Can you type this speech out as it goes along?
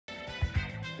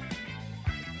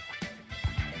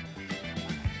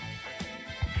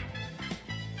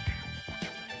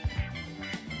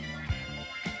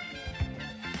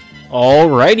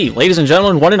Alrighty, ladies and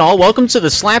gentlemen, one and all, welcome to the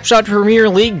Slapshot Premier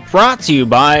League, brought to you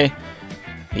by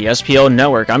the SPL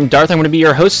Network. I'm Darth. I'm going to be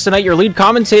your host tonight, your lead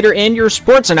commentator, and your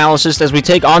sports analyst as we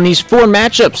take on these four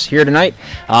matchups here tonight.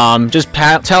 Just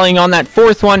tallying on that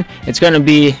fourth one, it's going to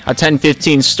be a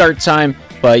 10:15 start time,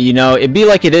 but you know, it'd be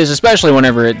like it is, especially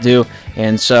whenever it do.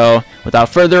 And so, without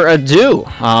further ado,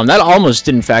 that almost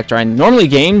didn't factor in. Normally,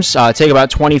 games take about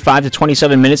 25 to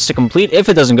 27 minutes to complete if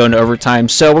it doesn't go into overtime.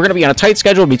 So, we're going to be on a tight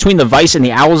schedule between the Vice and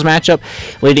the Owls matchup,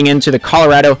 leading into the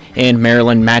Colorado and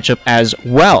Maryland matchup as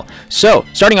well. So,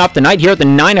 starting off the night here at the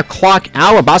 9 o'clock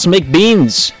hour, Boston Baked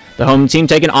Beans, the home team,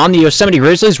 taking on the Yosemite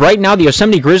Grizzlies. Right now, the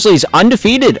Yosemite Grizzlies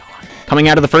undefeated, coming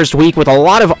out of the first week with a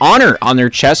lot of honor on their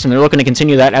chest, and they're looking to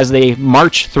continue that as they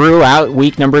march throughout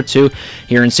week number 2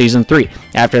 here in Season 3.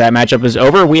 After that matchup is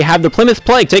over, we have the Plymouth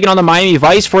Plague taking on the Miami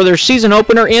Vice for their season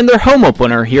opener and their home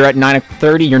opener here at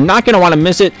 9:30. You're not going to want to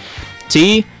miss it.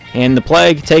 T and the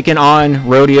Plague taking on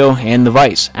Rodeo and the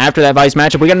Vice. After that Vice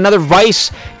matchup, we got another Vice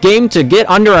game to get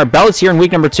under our belts here in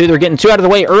week number 2. They're getting 2 out of the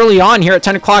way early on here at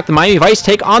 10 o'clock. The Miami Vice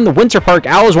take on the Winter Park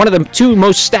Owls, one of the 2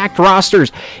 most stacked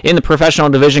rosters in the professional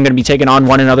division, going to be taking on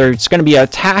one another. It's going to be an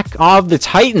attack of the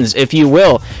Titans, if you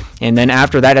will. And then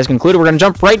after that has concluded, we're going to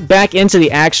jump right back into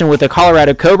the action with the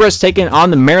Colorado Cobras taking on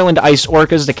the Maryland Ice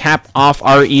Orcas to cap off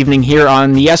our evening here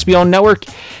on the SPL Network.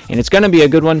 And it's going to be a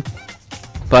good one.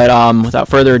 But without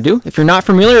further ado, if you're not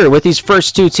familiar with these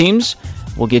first 2 teams,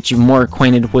 we'll get you more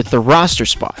acquainted with the roster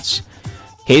spots.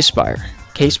 K-Spire.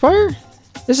 K-Spire?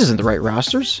 This isn't the right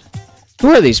rosters. Who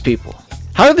are these people?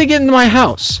 How did they get into my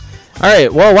house?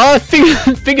 Alright, well, while I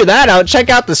figure that out, check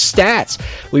out the stats.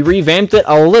 We revamped it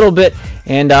a little bit,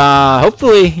 and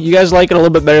hopefully you guys like it a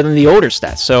little bit better than the older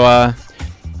stats. So,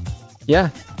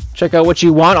 yeah. Check out what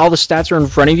you want. All the stats are in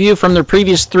front of you from their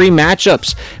previous 3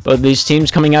 matchups. Both of these teams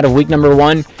coming out of week number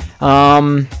 1.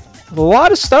 A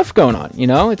lot of stuff going on, you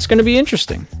know. It's going to be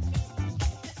interesting.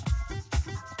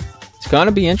 It's going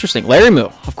to be interesting. Larry Moo,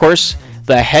 of course,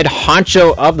 the head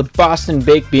honcho of the Boston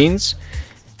Baked Beans.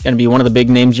 Going to be one of the big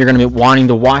names you're going to be wanting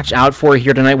to watch out for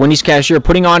here tonight. Wendy's Cashier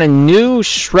putting on a new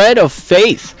shred of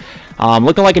faith.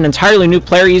 Looking like an entirely new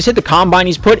player. He's hit the combine.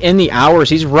 He's put in the hours.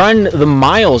 He's run the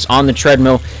miles on the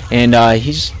treadmill, and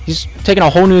he's taken a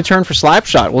whole new turn for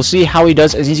Slapshot. We'll see how he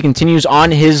does as he continues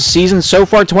on his season so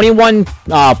far. 21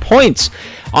 points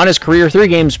on his career, 3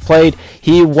 games played.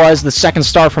 He was the second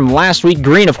star from last week.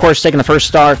 Green, of course, taking the first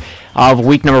star of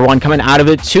week number 1, coming out of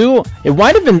it. 2, it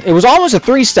was almost a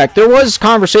 3-stack. There was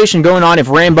conversation going on if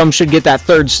Rambum should get that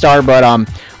 3rd star, but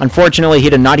unfortunately he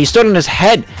did not. He stood on his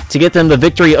head to get them the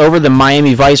victory over the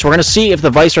Miami Vice. We're going to see if the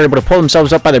Vice are able to pull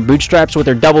themselves up by their bootstraps with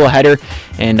their doubleheader,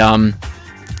 and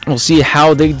we'll see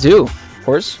how they do. Of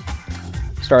course,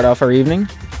 start off our evening,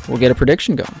 we'll get a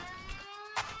prediction going.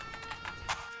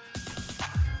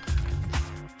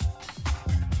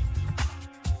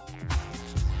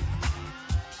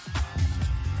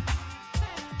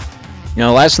 You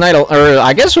know, last night, or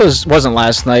I guess it wasn't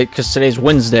last night because today's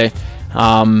Wednesday.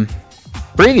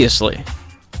 Previously,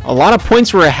 a lot of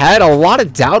points were ahead. A lot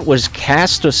of doubt was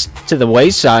cast to the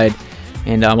wayside.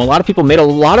 And a lot of people made a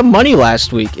lot of money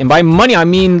last week. And by money, I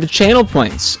mean the channel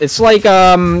points. It's like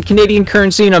Canadian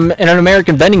currency in an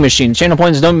American vending machine. Channel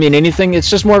points don't mean anything. It's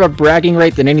just more of a bragging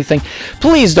right than anything.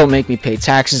 Please don't make me pay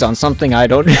taxes on something I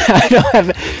don't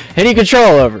have any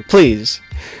control over. Please.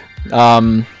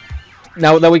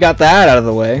 Now that we got that out of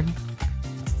the way,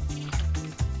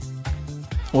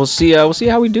 we'll see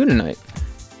how we do tonight.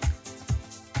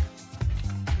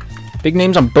 Big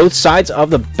names on both sides of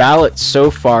the ballot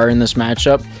so far in this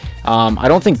matchup. I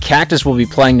don't think Cactus will be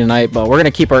playing tonight, but we're going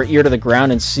to keep our ear to the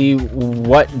ground and see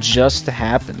what just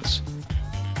happens.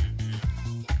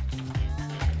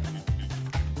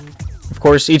 Of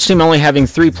course, each team only having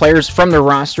 3 players from the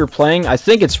roster playing. I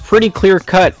think it's pretty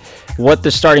clear-cut what the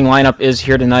starting lineup is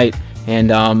here tonight.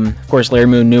 And, of course, Larry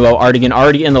Moon, Nuo, Artigan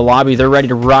already in the lobby. They're ready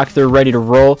to rock. They're ready to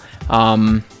roll.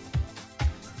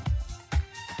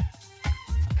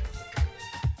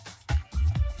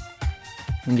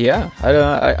 Yeah,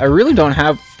 I really don't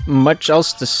have much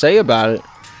else to say about it.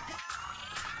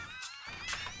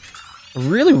 I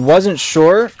really wasn't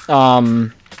sure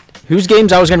whose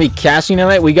games I was going to be casting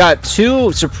tonight. We got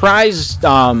 2 surprise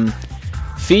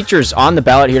features on the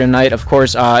ballot here tonight. Of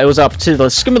course, it was up to the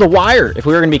skim of the wire if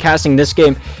we were going to be casting this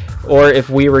game or if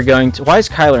we were going to... Why is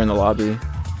Kyler in the lobby?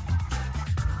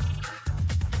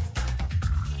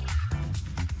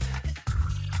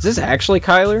 Is this actually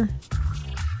Kyler?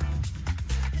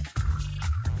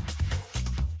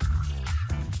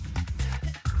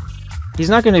 He's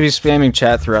not going to be spamming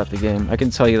chat throughout the game. I can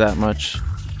tell you that much.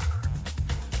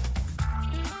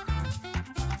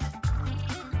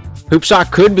 Hoop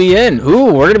Sock could be in.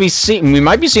 Ooh, we're gonna be seeing. We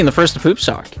might be seeing the first of Hoop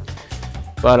Sock.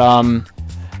 But I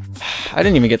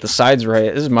didn't even get the sides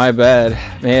right. This is my bad,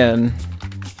 man.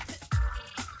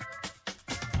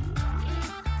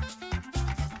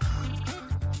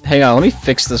 Hang on, let me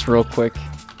fix this real quick.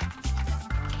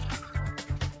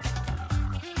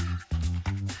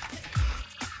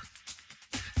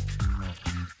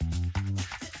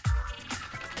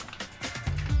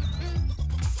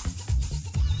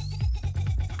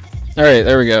 All right,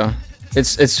 there we go.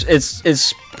 It's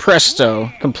presto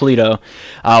completo.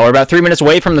 We're about 3 minutes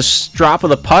away from the drop of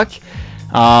the puck.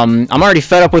 I'm already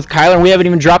fed up with Kyler, and we haven't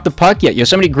even dropped the puck yet.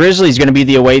 Yosemite Grizzlies going to be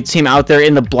the away team out there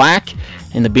in the black,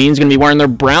 and the Beans going to be wearing their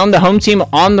brown. The home team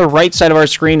on the right side of our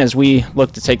screen as we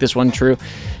look to take this one true.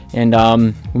 And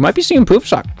we might be seeing Poop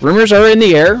Sock. Rumors are in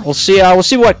the air. We'll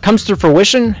see what comes to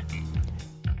fruition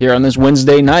here on this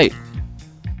Wednesday night.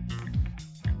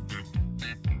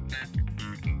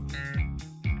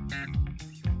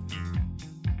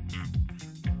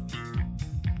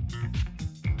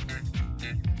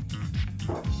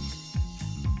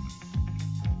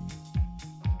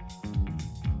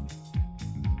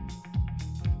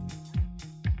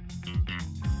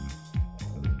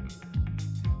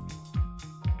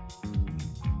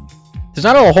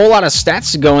 There's not a whole lot of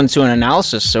stats to go into an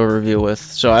analysis overview with,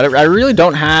 so I really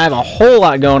don't have a whole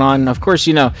lot going on. Of course,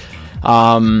 you know,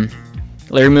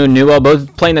 Larry Moon, Newell,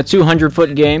 both playing the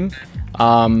 200-foot game,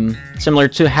 similar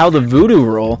to how the Voodoo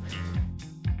roll.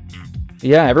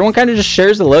 Yeah, everyone kind of just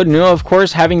shares the load. Newell, of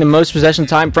course, having the most possession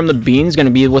time from the Beans, going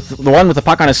to be with the one with the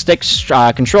puck on a stick,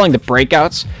 controlling the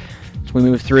breakouts. We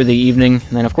move through the evening.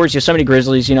 And then, of course, Yosemite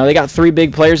Grizzlies, you know, they got three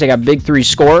big players. They got big three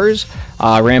scorers.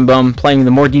 Rambone playing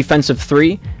the more defensive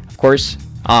three, of course.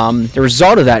 The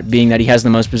result of that being that he has the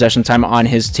most possession time on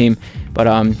his team. But,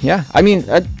 yeah, I mean,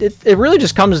 it really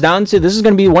just comes down to this is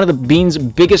going to be one of the Beans'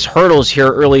 biggest hurdles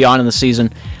here early on in the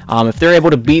season. If they're able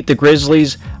to beat the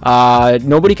Grizzlies,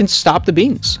 nobody can stop the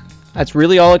Beans. That's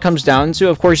really all it comes down to.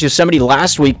 Of course, Yosemite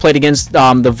last week played against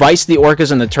the Vice, the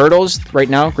Orcas, and the Turtles. Right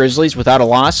now, Grizzlies without a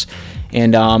loss.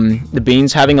 And the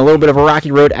Beans having a little bit of a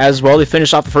rocky road as well. They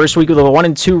finished off the first week with a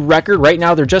 1-2 record. Right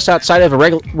now, they're just outside of a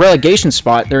relegation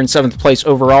spot. They're in 7th place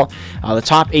overall. The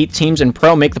top 8 teams in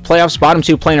Pro make the playoffs. Bottom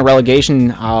 2 playing a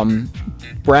relegation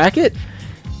bracket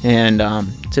and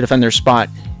to defend their spot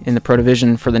in the Pro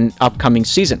Division for the upcoming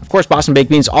season. Of course, Boston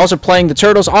Baked Beans also playing the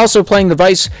Turtles, also playing the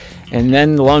Vice, and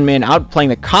then the Lone Man out playing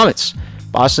the Comets.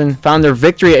 Boston found their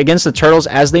victory against the Turtles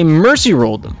as they mercy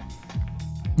rolled them.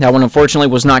 That one, unfortunately,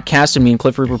 was not casted. Me and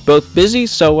Clifford were both busy,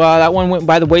 so that one went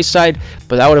by the wayside.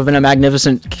 But that would have been a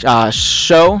magnificent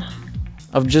show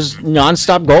of just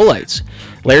non-stop goal lights.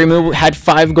 Larry Moo had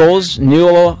 5 goals.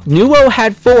 Nuo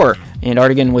had 4. And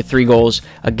Artigan with 3 goals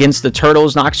against the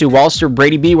Turtles. Noxu, Walster,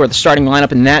 Brady B were the starting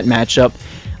lineup in that matchup.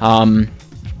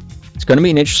 It's going to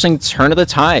be an interesting turn of the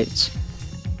tides.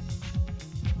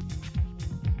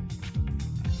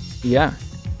 Yeah.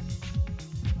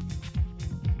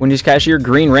 Wendy's Cashier,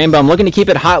 Green, Rainbow. I'm looking to keep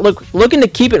it hot, looking to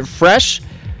keep it fresh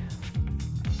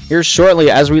here shortly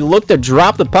as we look to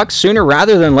drop the puck sooner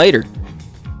rather than later.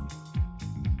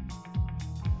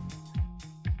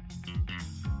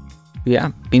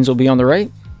 Yeah, Beans will be on the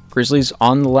right, Grizzlies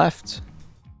on the left.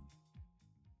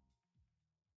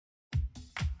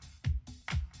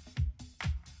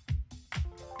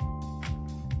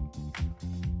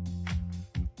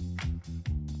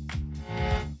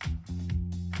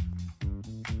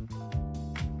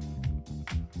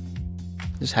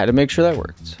 Just had to make sure that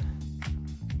worked.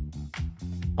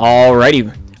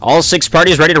 Alrighty. All 6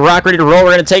 parties ready to rock, ready to roll.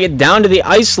 We're going to take it down to the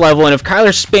ice level, and if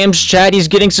Kyler spams chat, he's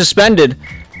getting suspended.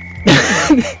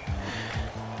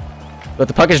 But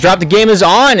the puck is dropped. The game is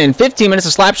on, and 15 minutes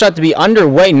of slap shot to be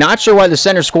underway. Not sure why the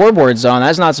center scoreboard's on.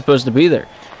 That's not supposed to be there.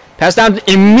 Pass down.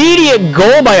 Immediate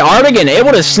goal by Artigan.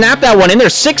 Able to snap that one in there.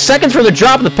 6 seconds for the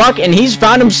drop of the puck, and he's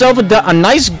found himself a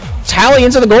nice tally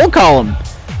into the goal column.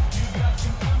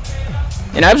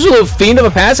 An absolute fiend of a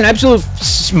pass, an absolute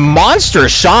monster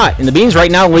shot. And the Beans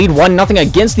right now lead 1-0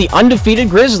 against the undefeated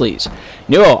Grizzlies.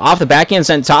 Newell off the backhand,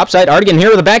 sent topside. Artigan here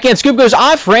with a backhand scoop, goes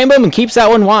off Rambo and keeps that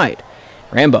one wide.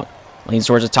 Rambo leans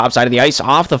towards the top side of the ice,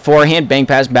 off the forehand, bank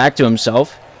pass back to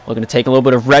himself. Looking to take a little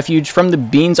bit of refuge from the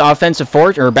Beans' offensive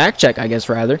forward, or back check, I guess,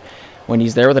 rather. When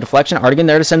he's there with a deflection, Artigan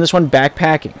there to send this one back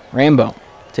packing. Rambo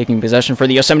taking possession for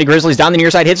the Yosemite Grizzlies down the near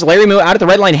side, hits Larry Moo out at the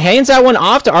red line, hands that one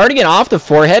off to Artigan, off the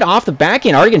forehead, off the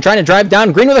backhand. Artigan trying to drive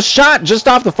down. Green with a shot just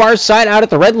off the far side out at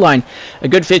the red line. A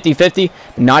good 50-50,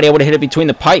 not able to hit it between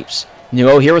the pipes.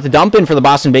 Nuo here with the dump in for the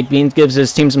Boston Baked Beans, gives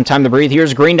his team some time to breathe.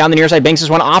 Here's Green down the near side, banks this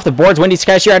one off the boards. Wendy's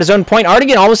Cashier at his own point.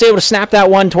 Artigan almost able to snap that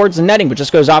one towards the netting, but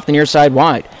just goes off the near side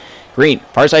wide. Green,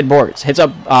 far side boards. Hits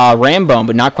up Rambone,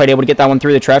 but not quite able to get that one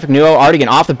through the traffic. Nuo, Artigan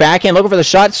off the backhand, looking for the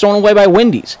shot, stolen away by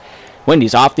Wendy's.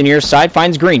 Wendy's off the near side,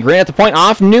 finds Green. Green at the point,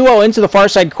 off Nuo into the far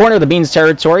side corner of the Beans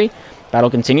territory. Battle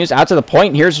continues, out to the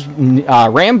point. Here's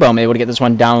Rambone, able to get this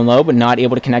one down low, but not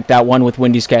able to connect that one with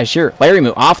Wendy's cashier. Larry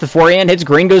Moo off the forehand, hits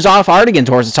Green, goes off Artigan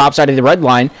towards the top side of the red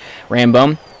line.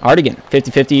 Rambone, Artigan,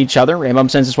 50-50 each other. Rambone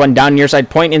sends this one down near side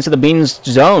point into the Beans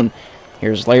zone.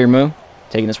 Here's Larry Moo,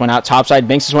 taking this one out topside,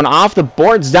 banks this one off the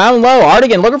boards down low.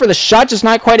 Artigan looking for the shot, just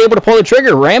not quite able to pull the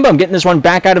trigger. Rambone getting this one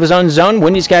back out of his own zone.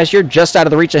 Wendy's cashier just out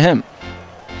of the reach of him.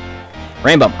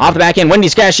 Rambone off the backhand.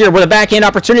 Wendy's cashier with a backhand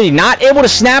opportunity. Not able to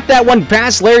snap that one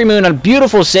past Larry Moon. A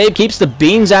beautiful save keeps the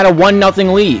Beans at a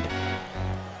 1-0 lead.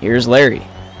 Here's Larry.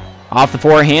 Off the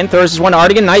forehand. Throws this one to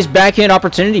Artigan. Nice backhand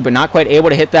opportunity, but not quite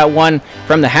able to hit that one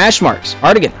from the hash marks.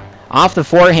 Artigan off the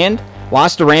forehand.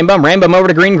 Lost to Rambone. Rambone over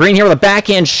to Green. Green here with a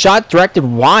backhand shot directed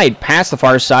wide past the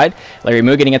far side. Larry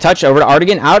Moo getting a touch over to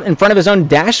Artigan out in front of his own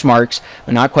dash marks,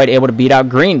 but not quite able to beat out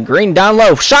Green. Green down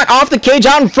low. Shot off the cage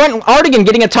out in front. Artigan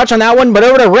getting a touch on that one, but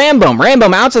over to Rambone.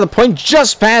 Rambone out to the point,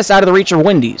 just past out of the reach of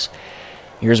Wendy's.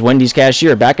 Here's Wendy's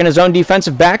cashier back in his own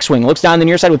defensive backswing. Looks down the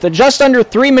near side with just under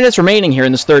 3 minutes remaining here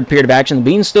in this third period of action. The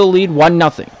Beans still lead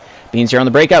 1-0. Beans here on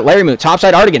the breakout. Larry Moo,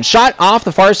 topside Artigan. Shot off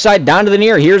the far side, down to the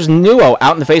near. Here's Nuo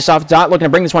out in the face-off dot, looking to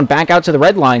bring this one back out to the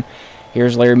red line.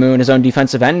 Here's Larry Moo in his own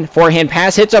defensive end. Forehand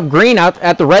pass hits up Green out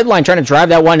at the red line, trying to drive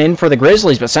that one in for the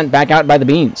Grizzlies, but sent back out by the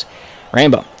Beans.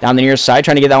 Rambone down the near side,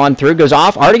 trying to get that one through. Goes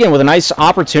off. Artigan with a nice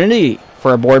opportunity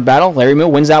for a board battle. Larry Moo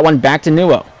wins that one back to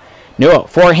Nuo. Nuo,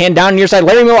 forehand down near side.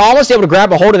 Larry Moo almost able to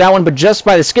grab a hold of that one, but just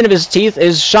by the skin of his teeth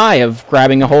is shy of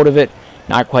grabbing a hold of it.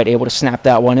 Not quite able to snap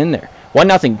that one in there.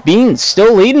 1-0. Beans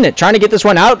still leading it, trying to get this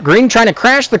one out. Green trying to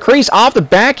crash the crease off the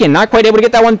backhand. Not quite able to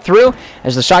get that one through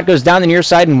as the shot goes down the near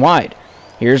side and wide.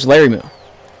 Here's Larry Moo.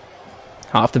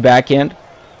 Off the backhand.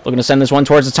 Looking to send this one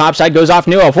towards the top side. Goes off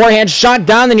Nuo. Forehand shot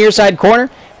down the near side corner.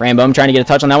 Rambone trying to get a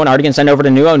touch on that one. Artigan send over to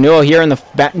Nuo. Nuo here in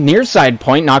the near side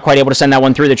point. Not quite able to send that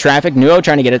one through the traffic. Nuo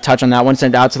trying to get a touch on that one.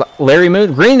 Send out to Larry Moo.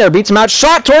 Green there beats him out.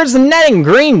 Shot towards the netting.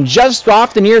 Green just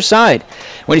off the near side.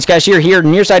 Wendy's cashier here.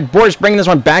 Near side boards bringing this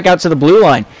one back out to the blue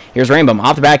line. Here's Rambone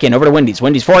off the back end over to Wendy's.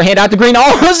 Wendy's forehand out to Green.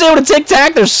 Almost able to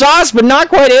tic-tac their sauce, but not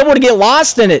quite able to get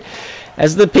lost in it,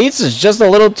 as the pizza's just a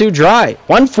little too dry.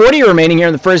 1:40 remaining here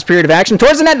in the first period of action.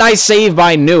 Towards the net, nice save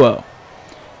by Nuo.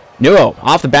 Nuo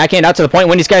off the backhand out to the point.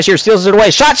 Wendy's cashier steals it away.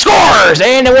 Shot, scores!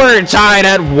 And we're tied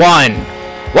at 1.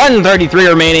 1:33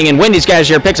 remaining, and Wendy's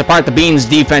cashier picks apart the Beans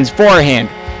defense. Forehand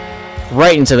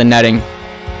right into the netting,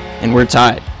 and we're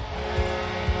tied.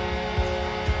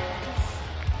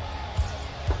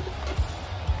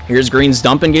 Here's Green's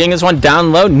dumping, getting this one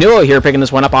down low. Nuo here picking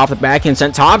this one up off the backhand,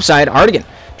 sent topside. Artigan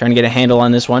trying to get a handle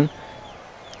on this one.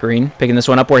 Green picking this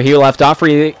one up where he left off for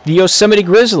the Yosemite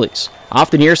Grizzlies. Off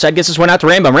the near side, gets this one out to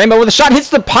Rambone. Rambone with a shot, hits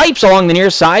the pipes along the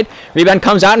near side. Rebound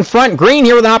comes out in front. Green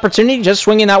here with an opportunity, just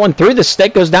swinging that one through the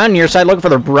stick. Goes down near side, looking for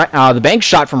the bank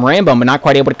shot from Rambone, but not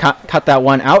quite able to cut that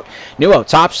one out. Nuo,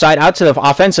 top side, out to the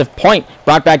offensive point.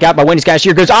 Brought back out by Wendy's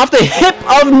cashier. Goes off the hip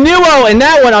of Nuo, and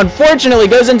that one, unfortunately,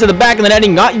 goes into the back of the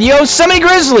netting. Yosemite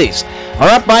Grizzlies are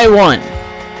up by 1.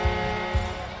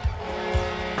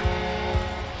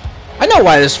 I know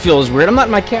why this feels weird. I'm not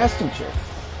in my casting chair.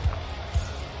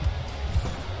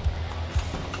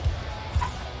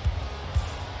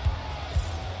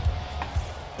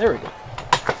 There we go.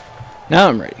 Now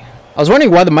I'm ready. I was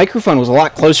wondering why the microphone was a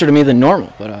lot closer to me than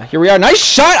normal, but here we are. Nice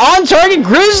shot on target.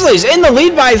 Grizzlies in the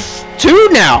lead by 2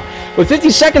 now. With 50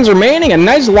 seconds remaining, a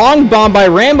nice long bomb by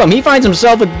Rambone. He finds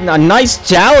himself a nice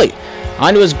tally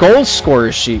onto his goal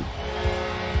scorer sheet.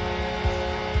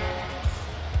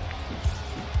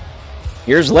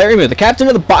 Here's Larry Moo, the captain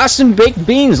of the Boston Baked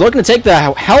Beans, looking to take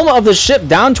the helm of the ship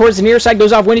down towards the near side.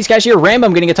 Goes off Wendy's cashier.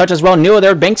 Rambone getting a touch as well. Nuo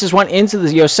there banks this one into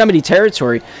the Yosemite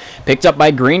territory. Picked up by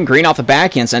Green. Green off the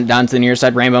backhand, sent down to the near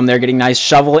side. Rambone there getting nice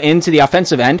shovel into the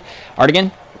offensive end.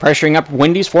 Artigan pressuring up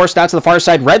Wendy's, forced out to the far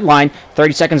side red line.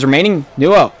 30 seconds remaining.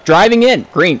 Nuo driving in.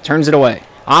 Green turns it away.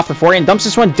 Off the forehand, dumps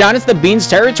this one down into the Beans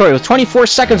territory with 24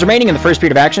 seconds remaining in the first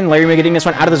period of action. Larry Moo getting this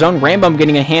one out of the zone. Rambone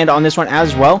getting a hand on this one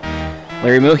as well.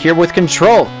 Larry Moo here with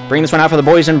control. Bring this one out for the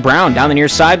boys in brown. Down the near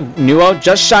side, Nuo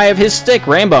just shy of his stick.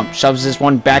 Rambone shoves this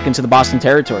one back into the Boston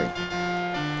territory.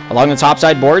 Along the top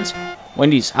side boards,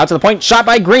 Wendy's out to the point. Shot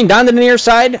by Green down to the near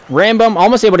side. Rambone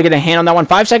almost able to get a hand on that one.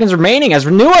 5 seconds remaining as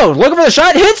Nuo looking for the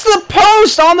shot. Hits the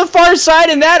post on the far side,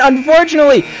 and that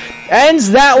unfortunately ends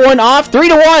that one off.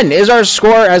 3-1 is our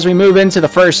score as we move into the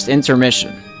first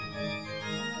intermission.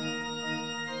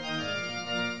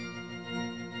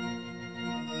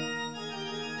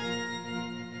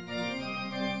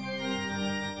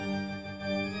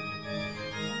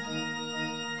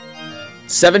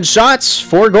 7 shots,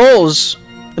 4 goals.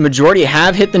 The majority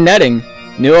have hit the netting.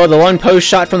 Nuo, the lone post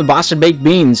shot from the Boston Baked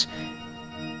Beans.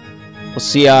 We'll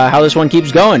see how this one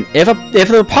keeps going. If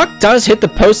the puck does hit the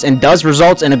post and does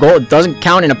result in a goal, it doesn't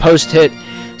count in a post hit.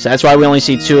 So that's why we only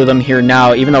see 2 of them here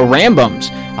now, even though Rambum's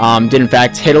did in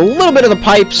fact hit a little bit of the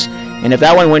pipes. And if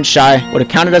that one went shy, would have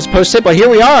counted as a post hit, but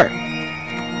here we are.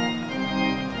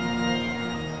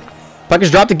 Puck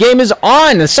is dropped, the game is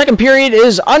on. The second period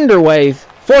is underway.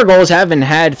 4 goals have been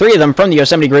had, 3 of them from the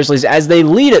Yosemite Grizzlies as they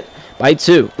lead it by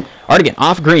 2. Artigan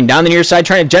off Green, down the near side,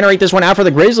 trying to generate this one out for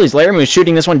the Grizzlies. Laramie is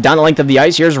shooting this one down the length of the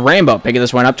ice. Here's Rambo, picking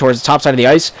this one up towards the top side of the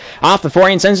ice. Off the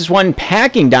forehand, sends this one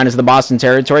packing down into the Boston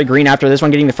territory. Green after this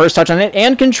one getting the first touch on it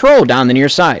and control down the near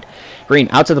side. Green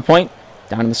out to the point,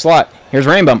 down in the slot. Here's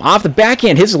Rainbow off the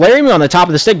backhand, hits Laramie on the top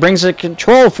of the stick, brings the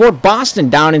control for Boston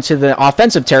down into the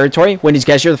offensive territory. Wendy's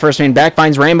Cashier, the first man back,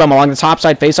 finds Rainbow along the top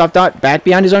side face-off dot, back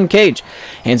behind his own cage.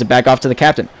 Hands it back off to the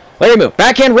captain. Laramie,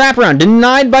 backhand wraparound,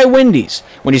 denied by Wendy's.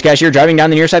 Wendy's Cashier driving down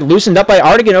the near side, loosened up by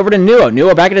Artigan over to Nuo.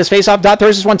 Nuo back at his face-off dot,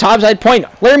 throws this one topside point.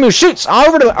 Laramie shoots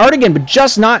over to Artigan, but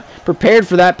just not prepared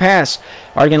for that pass.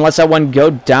 Artigan lets that one go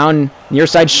down near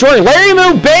side short.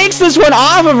 Laramie banks this one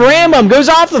off of Rambum, goes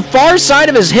off the far side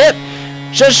of his hip.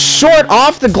 Just short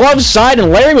off the glove side,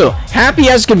 and Laramie, happy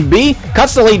as can be,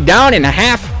 cuts the lead down in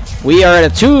half. We are at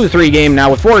a 2-3 game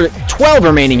now with 4:12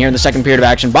 remaining here in the second period of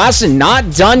action. Boston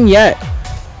not done yet.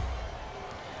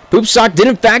 Poopsock did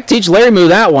in fact teach Laramie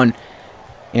that one.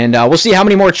 And we'll see how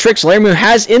many more tricks Laramie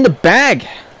has in the bag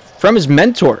from his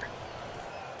mentor.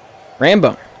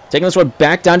 Rambo taking this one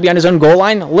back down behind his own goal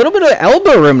line. A little bit of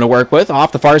elbow room to work with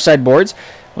off the far side boards.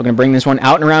 We're going to bring this one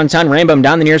out and around town. Rainbow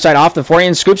down the near side off the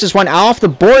forehand. Scoops this one off the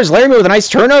boards. Laramie with a nice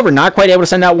turnover. Not quite able to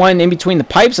send that one in between the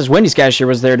pipes as Wendy's Cashier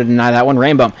was there to deny that one.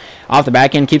 Rainbow off the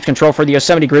backhand. Keeps control for the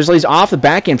Yosemite Grizzlies. Off the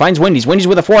backhand. Finds Wendy's. Wendy's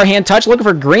with a forehand touch. Looking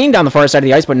for Green down the far side of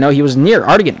the ice, but no, he was near.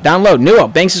 Artigan down low.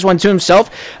 Nuo banks this one to himself.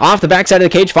 Off the backside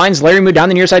of the cage. Finds Laramie down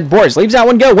the near side boards. Leaves that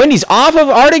one go. Wendy's off of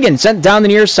Artigan. Sent down the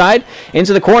near side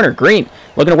into the corner. Green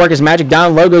looking to work his magic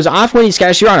down low. Goes off Wendy's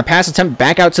Cashier on a pass attempt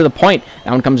back out to the point.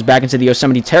 That one comes back into the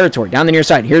Yosemite territory. Down the near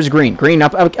side. Here's Green. Green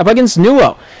up against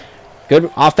Nuo. Good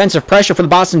offensive pressure for the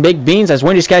Boston Baked Beans as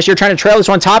Wendy's Cashier trying to trail this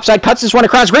one topside. Cuts this one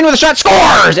across. Green with a shot.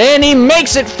 Scores! And he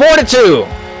makes it 4-2.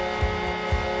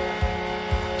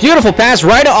 Beautiful pass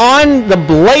right on the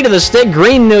blade of the stick.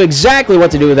 Green knew exactly what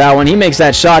to do with that one. He makes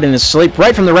that shot in his sleep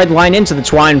right from the red line into the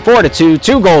twine. 4-2.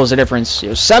 2 goals the difference.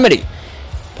 Yosemite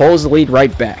pulls the lead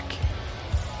right back.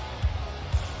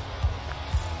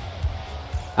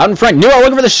 Out in front, Nuo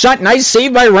looking for the shot. Nice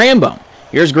save by Rambo.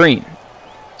 Here's Green.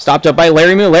 Stopped up by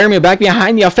Laramie. Laramie back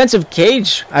behind the offensive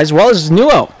cage, as well as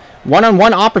Nuo.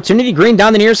 One-on-one opportunity. Green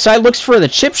down the near side. Looks for the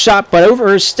chip shot, but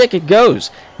over his stick it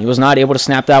goes. He was not able to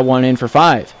snap that one in for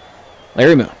 5.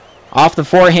 Laramie off the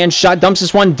forehand shot. Dumps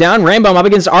this one down. Rambo up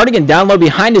against Artigan. Down low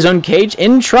behind his own cage.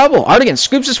 In trouble. Artigan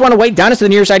scoops this one away down into the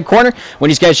near side corner.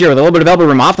 Wendy's Cashier with a little bit of elbow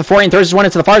room. Off the forehand. Throws this one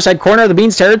into the far side corner of the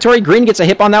Beans territory. Green gets a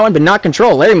hip on that one, but not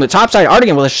control. Laramie with the top side.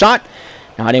 Artigan with a shot.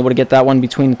 Not able to get that one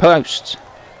between the posts.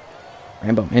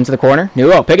 Rambo into the corner.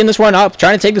 Nuo picking this one up.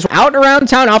 Trying to take this one out around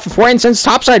town. Off the forehand. Sends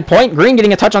topside point. Green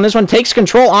getting a touch on this one. Takes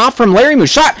control off from Laramie.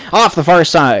 Shot off the far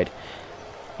side.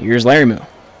 Here's Laramie.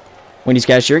 Wendy's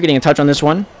Cashier getting a touch on this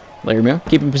one. Laramie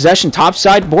keeping possession.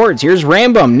 Topside boards. Here's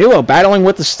Rambo. Nuo battling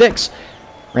with the sticks.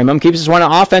 Rambo keeps this one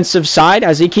on offensive side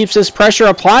as he keeps this pressure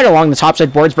applied along the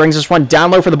topside boards. Brings this one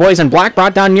down low for the boys, and Black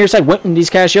brought down near side.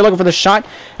 Wendy's Cashier looking for the shot.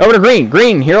 Over to Green.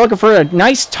 Green here looking for a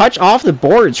nice touch off the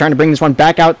boards. Trying to bring this one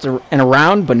back out and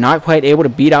around, but not quite able to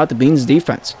beat out the Beans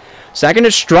defense. Second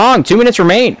is strong. 2 minutes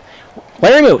remain.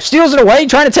 Laramie steals it away,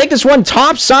 trying to take this one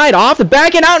top side off the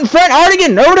back and out in front.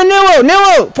 Artigan over to Nuo.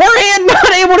 Nuo forehand,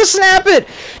 not able to snap it.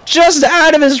 Just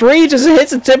out of his reach as it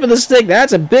hits the tip of the stick.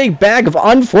 That's a big bag of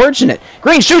unfortunate.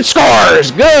 Green shoots,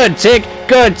 scores. Good tick,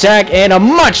 good tack, and a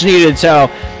much needed toe.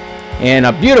 And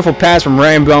a beautiful pass from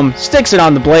Rambo. Sticks it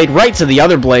on the blade, right to the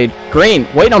other blade. Green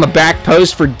waiting on the back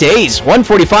post for days.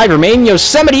 1:45 remain.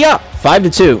 Yosemite up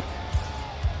 5-2.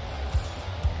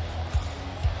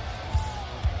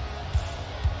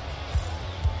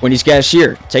 Wendy's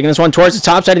Cashier taking this one towards the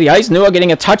top side of the ice. Nuo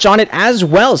getting a touch on it as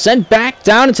well. Sent back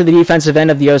down into the defensive end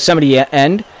of the Yosemite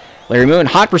end. Laramie in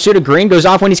hot pursuit of Green. Goes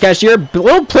off Wendy's Cashier.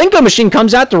 Little Plinko machine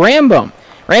comes out to Rambo.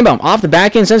 Rambo off the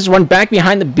back end. Sends this one back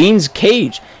behind the Beans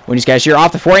cage. Wendy's Cashier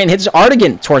off the forehand. Hits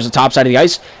Artigan towards the top side of the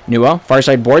ice. Nuo, far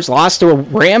side boards. Lost to a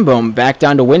Rambo. Back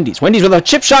down to Wendy's. Wendy's with a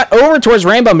chip shot over towards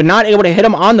Rambo, but not able to hit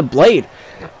him on the blade.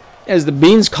 As the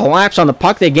Beans collapse on the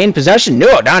puck, they gain possession.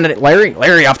 Nuo down to Larry.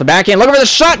 Larry off the backhand. Looking for the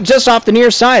shot just off the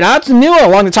near side. Out to Nuo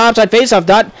along the top side faceoff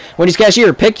dot. Wendy's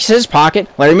Cashier picks his pocket.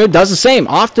 Larry Mood does the same.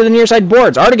 Off to the near side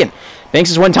boards. Artigan banks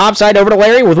his one top side over to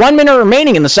Larry. With 1 minute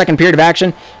remaining in the second period of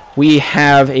action, we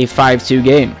have a 5-2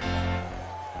 game.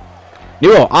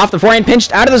 Nuo off the forehand,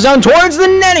 pinched out of the zone towards the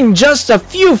netting, just a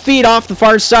few feet off the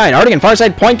far side. Artigan, far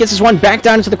side point, gets this one back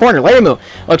down into the corner. Larry Mood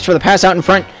looks for the pass out in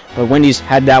front, but Wendy's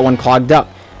had that one clogged up.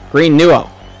 Green, Nuo.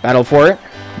 Battle for it.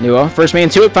 Nuo, first man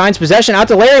to it, finds possession out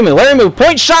to Larry Moo. Larry Moo,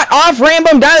 point shot off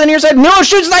Rambum, down to the near side. Nuo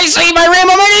shoots, nice save by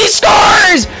Rambum, and he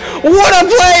scores! What a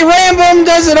play! Rambum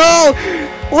does it all!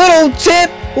 Little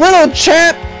tip, little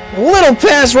chap, little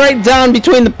pass right down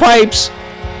between the pipes.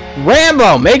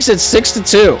 Rambum makes it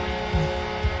 6-2.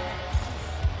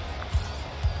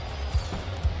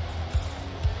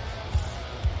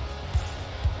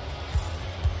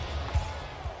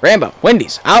 Rambo,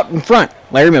 Wendy's out in front.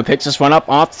 Larry Moo picks this one up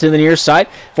off to the near side.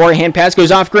 Forehand pass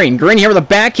goes off Green. Green here with a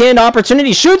backhand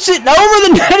opportunity. Shoots it over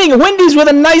the netting. Wendy's with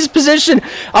a nice position.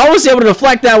 Almost able to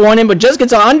deflect that one in, but just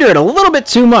gets under it a little bit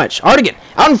too much. Artigan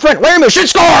out in front. Larry Moo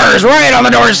shoots, scores right on the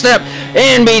doorstep.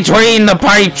 In between the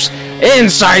pipes.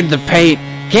 Inside the paint.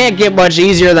 Can't get much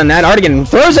easier than that. Artigan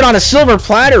throws it on a silver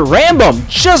platter. Rambo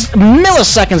just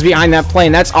milliseconds behind that play,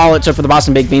 and that's all it took for the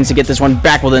Boston Baked Beans to get this one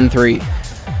back within 3.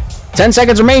 10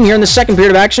 seconds remain here in the second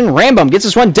period of action. Rambum gets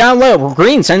this one down low.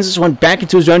 Green sends this one back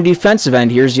into his own defensive end.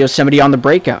 Here's Yosemite on the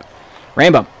breakout.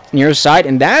 Rambum near side,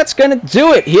 and that's going to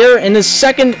do it here in the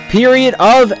second period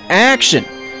of action.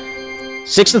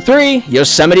 6-3,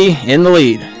 Yosemite in the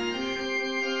lead.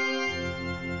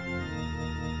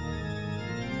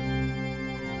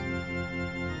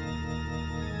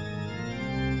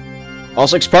 All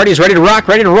 6 parties ready to rock,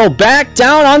 ready to roll back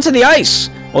down onto the ice.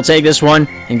 We'll take this one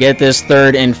and get this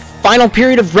third and final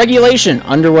period of regulation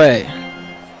underway.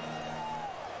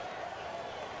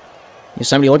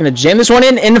 Yosemite looking to jam this one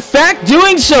in. In fact,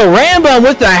 doing so. Rambum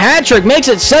with the hat trick makes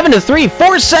it 7-3,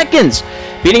 4 seconds.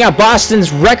 Beating out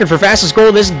Boston's record for fastest goal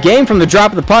of this game from the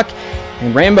drop of the puck.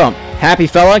 And Rambum, happy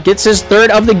fella, gets his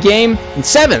third of the game and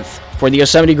 7th for the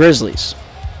Yosemite Grizzlies.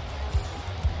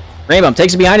 Rambum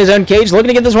takes it behind his own cage, looking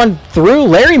to get this one through.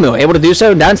 Larry Moo able to do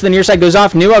so. Down to the near side goes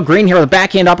off. Nuo. Green here with a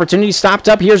backhand opportunity. Stopped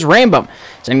up. Here's Rambum.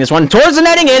 Sending this one towards the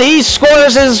netting, and he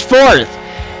scores his 4th.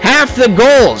 Half the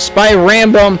goals by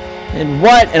Rambum, and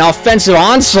what an offensive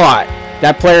onslaught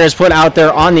that player has put out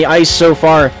there on the ice so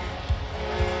far.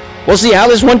 We'll see how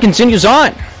this one continues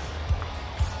on.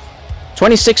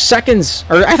 26 seconds,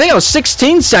 or I think it was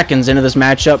 16 seconds into this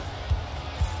matchup,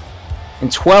 and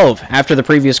 12 after the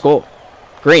previous goal.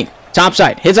 Green. Top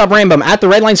side, hits up Rambum at the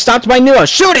red line, stopped by Nuo,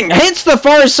 shooting, hits the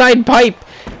far side pipe,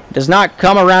 does not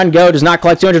come around go, does not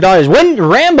collect $200. When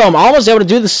Rambum almost able to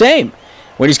do the same.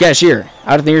 Wendy's Cashier,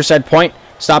 out at the near side point,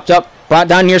 stopped up, brought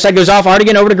down near side, goes off,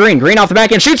 Artigan over to Green. Green off the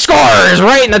back end, shoots, scores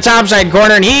right in the top side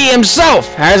corner, and he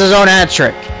himself has his own hat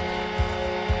trick.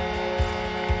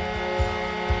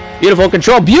 Beautiful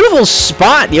control, beautiful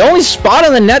spot, the only spot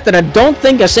on the net that I don't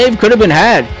think a save could have been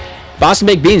had. Boston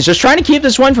Baked Beans just trying to keep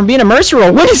this one from being a mercy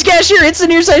roll. Wendy's Cashier hits the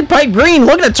near side pipe. Green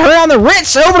looking to turn on the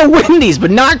Ritz over to Wendy's,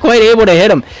 but not quite able to hit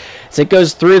him. As it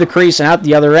goes through the crease and out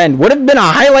the other end. Would have been a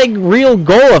highlight reel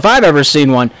goal if I've ever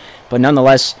seen one. But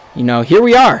nonetheless, you know, here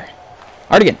we are.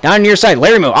 Artigan down near side.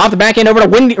 Larry Moo off the back end over to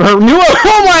Wendy or Nuo.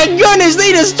 Oh my goodness,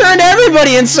 they just turned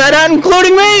everybody inside out,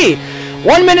 including me.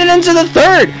 1 minute into the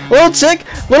third. Little tick,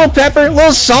 little pepper,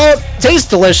 little salt. Tastes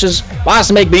delicious.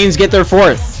 Boston Baked Beans get their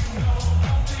 4th.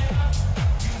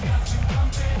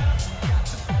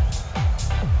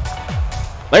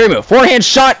 Larry Moo, forehand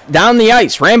shot down the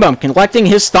ice. Rambum collecting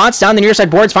his thoughts down the near side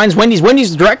boards, finds Wendy's.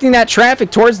 Wendy's directing that traffic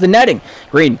towards the netting.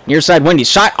 Green, near side Wendy's.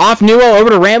 Shot off Nuo over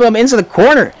to Rambum into the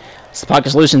corner. As the puck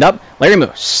is loosened up, Larry Moo,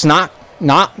 snot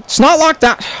locked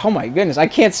out. Oh my goodness, I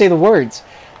can't say the words.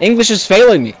 English is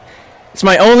failing me. It's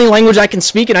my only language I can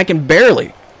speak, and I can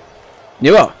barely.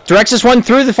 Nuo directs this one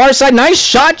through the far side. Nice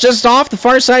shot just off the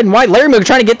far side and wide. Larry Moo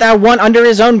trying to get that one under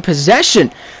his own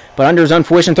possession. But under his own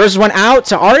fruition, throws this one out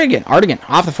to Artigan. Artigan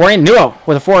off the forehand. Nuo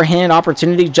with a forehand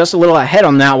opportunity, just a little ahead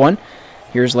on that one.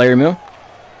 Here's Larry Moo.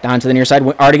 Down to the near side.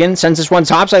 Artigan sends this one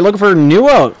topside, looking for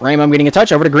Nuo. Rambum getting a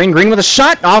touch over to Green. Green with a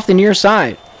shot off the near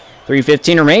side.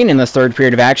 3:15 remain in the third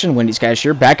period of action. Wendy's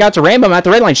Cashier back out to Rambum at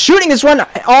the red line, shooting this one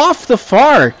off the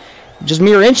far. Just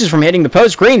mere inches from hitting the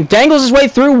post. Green dangles his way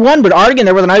through one, but Artigan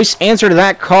there with a nice answer to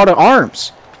that call to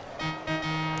arms.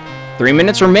 3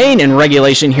 minutes remain in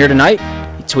regulation here tonight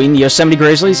between the Yosemite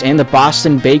Grizzlies and the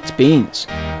Boston Baked Beans.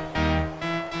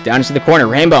 Down into the corner,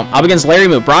 Rambum up against Larry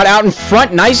Moo, brought out in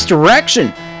front, nice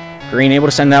direction. Green able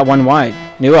to send that one wide.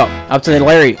 Nuo up to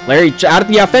Larry. Larry out at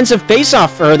the offensive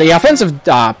face-off, or the offensive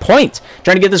point.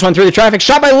 Trying to get this one through the traffic.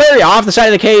 Shot by Larry off the side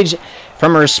of the cage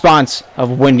from a response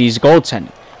of Wendy's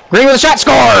goaltending. Green with a shot,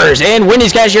 scores! And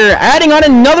Wendy's Cashier adding on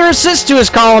another assist to his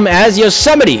column as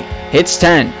Yosemite hits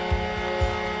 10.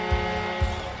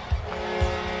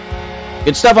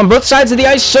 Good stuff on both sides of the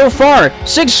ice so far.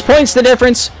 6 points the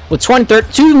difference with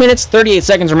 2 minutes, 38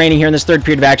 seconds remaining here in this third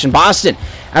period of action. Boston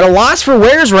at a loss for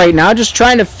wares right now, just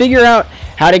trying to figure out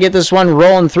how to get this one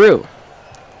rolling through.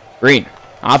 Green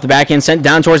off the backhand, sent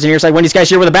down towards the near side. Wendy's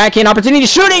Cashier with a backhand opportunity,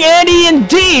 shooting, and he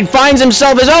indeed finds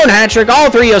himself his own hat trick.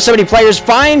 All three Yosemite players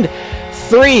find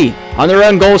 3 on their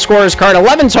own goal scorers card.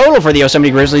 11 total for the Yosemite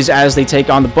Grizzlies as they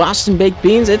take on the Boston Baked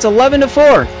Beans. It's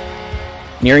 11-4.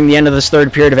 Nearing the end of this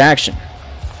third period of action.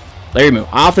 Larry Moo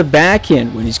off the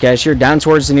backhand. Wendy's Cashier down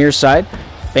towards the near side.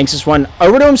 Banks this one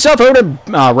over to himself, over to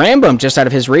Rambum, just out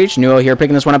of his reach. Nuo here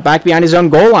picking this one up back behind his own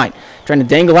goal line. Trying to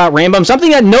dangle out Rambum,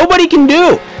 something that nobody can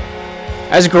do.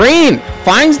 As Green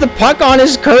finds the puck on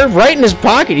his curve right in his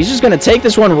pocket. He's just going to take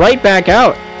this one right back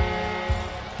out.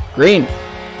 Green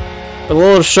with a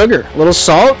little sugar, a little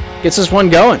salt, gets this one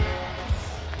going.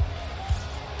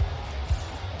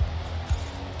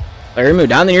 Larry Moo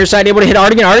down the near side, able to hit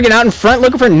Artigan. Artigan out in front,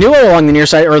 looking for Nuo along the near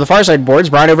side, or the far side boards.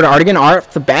 Brought over to Artigan,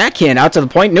 off the backhand, out to the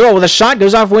point. Nuo with a shot,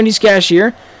 goes off Wendy's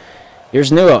Cashier.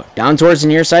 Here's Nuo, down towards the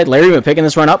near side. Larry Moo picking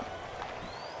this one up.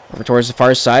 Over towards the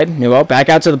far side. Nuo back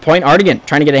out to the point. Artigan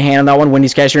trying to get a hand on that one.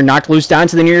 Wendy's Cashier knocked loose down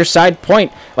to the near side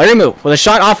point. Larry Moo with a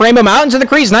shot off Rainbow out into the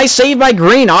crease. Nice save by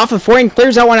Green. Off the forehand,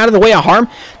 clears that one out of the way of harm.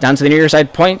 Down to the near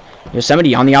side point.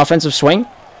 Yosemite on the offensive swing.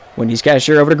 Wendy's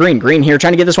Cashier over to Green. Green here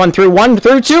trying to get this one through 1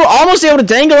 through 2. Almost able to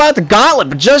dangle out the gauntlet,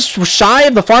 but just shy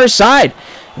of the far side.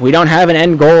 We don't have an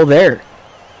end goal there.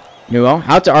 Nuo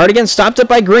out to Artigan, stopped up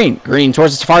by Green. Green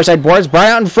towards the far side boards, brought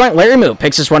out in front. Larry Moo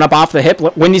picks this one up off the hip.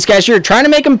 Wendy's Cashier trying to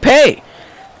make him pay.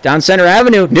 Down center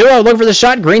avenue, Nuo looking for the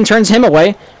shot. Green turns him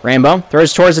away. Rambo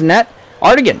throws towards the net.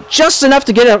 Artigan just enough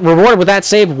to get a reward with that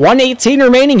save. 1:18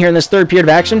 remaining here in this third period of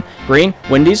action. Green,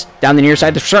 Wendy's down the near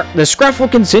side. The scruffle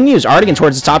continues. Artigan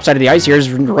towards the top side of the ice. Here's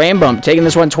Rambo taking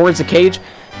this one towards the cage,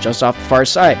 just off the far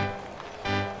side.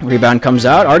 Rebound comes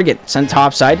out. Artigan sent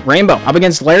top side. Rainbow up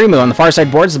against Larry Moo on the far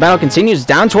side boards. The battle continues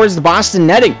down towards the Boston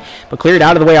netting, but cleared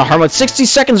out of the way of harm with 60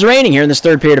 seconds remaining here in this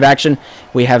third period of action.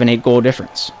 We have an 8-goal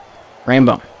difference.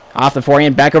 Rainbow off the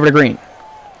forehand, back over to Green.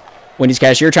 Wendy's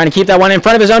Cashier trying to keep that one in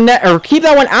front of his own net, or keep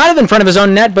that one out of in front of his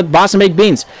own net, but Boston Baked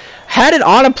Beans had it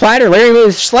on a platter. Larry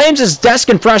Moo slams his desk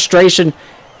in frustration,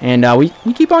 and we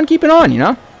keep on keeping on, you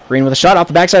know. Green with a shot off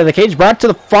the backside of the cage, brought to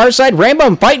the far side.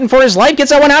 Rainbow fighting for his life,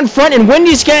 gets that one out in front, and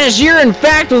Wendy's Cashier, in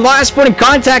fact, with last point of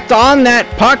contact on that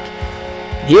puck,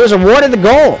 he was awarded the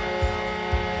goal.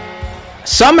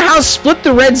 Somehow split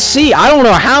the Red Sea. I don't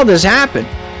know how this happened,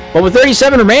 but with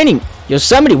 37 remaining,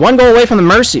 Yosemite 1 goal away from the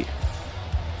mercy.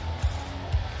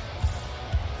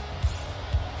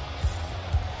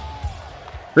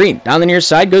 Green down the near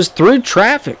side, goes through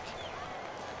traffic.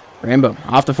 Rambo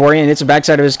off the forehand, hits the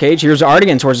backside of his cage. Here's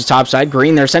Artigan towards the top side.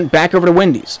 Green there, sent back over to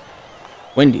Wendy's.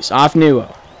 Wendy's off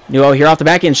Nuo. Nuo here off the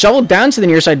back end, shoveled down to the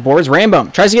near side boards. Rambo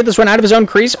tries to get this one out of his own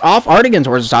crease, off Artigan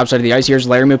towards the top side of the ice. Here's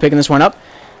Larry Moo picking this one up.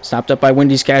 Stopped up by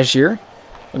Wendy's Cashier.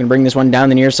 Looking to bring this one down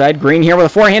the near side. Green here with a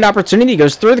forehand opportunity.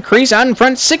 Goes through the crease, out in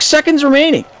front. 6 seconds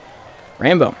remaining.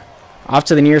 Rambo off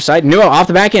to the near side. Nuo off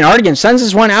the back end. Artigan sends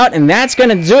this one out, and that's going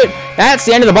to do it. That's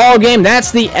the end of the ball game.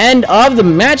 That's the end of the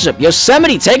matchup.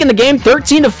 Yosemite taking the game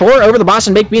 13-4 over the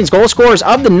Boston Baked Beans. Goal scorers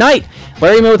of the night: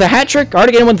 Larry Moo with a hat trick,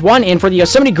 Artigan with 1, and for the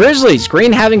Yosemite Grizzlies,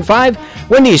 Green having 5,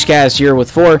 Wendy's Cashier with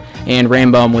 4, and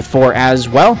Rambone with 4 as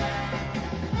well.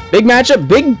 Big matchup,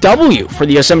 big W for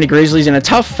the Yosemite Grizzlies, and a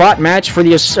tough-fought match for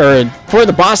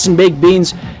the Boston Baked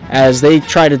Beans as they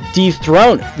try to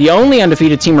dethrone the only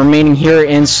undefeated team remaining here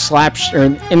in the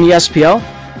SPL.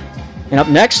 And up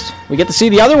next, we get to see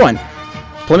the other one,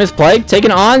 Plymouth Plague,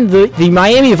 taking on the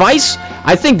Miami Vice.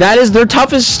 I think that is their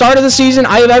toughest start of the season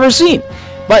I have ever seen.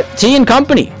 But T and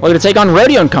Company, we're going to take on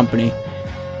Rodeo and Company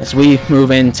as we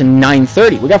move into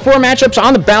 9:30. We got 4 matchups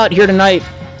on the ballot here tonight,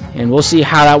 and we'll see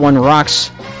how that one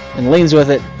rocks and leans with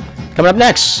it. Coming up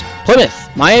next, Plymouth,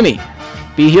 Miami.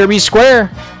 Be here, be square.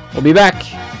 We'll be back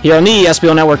here on the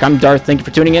SPL Network. I'm Darth. Thank you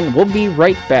for tuning in. We'll be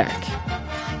right back.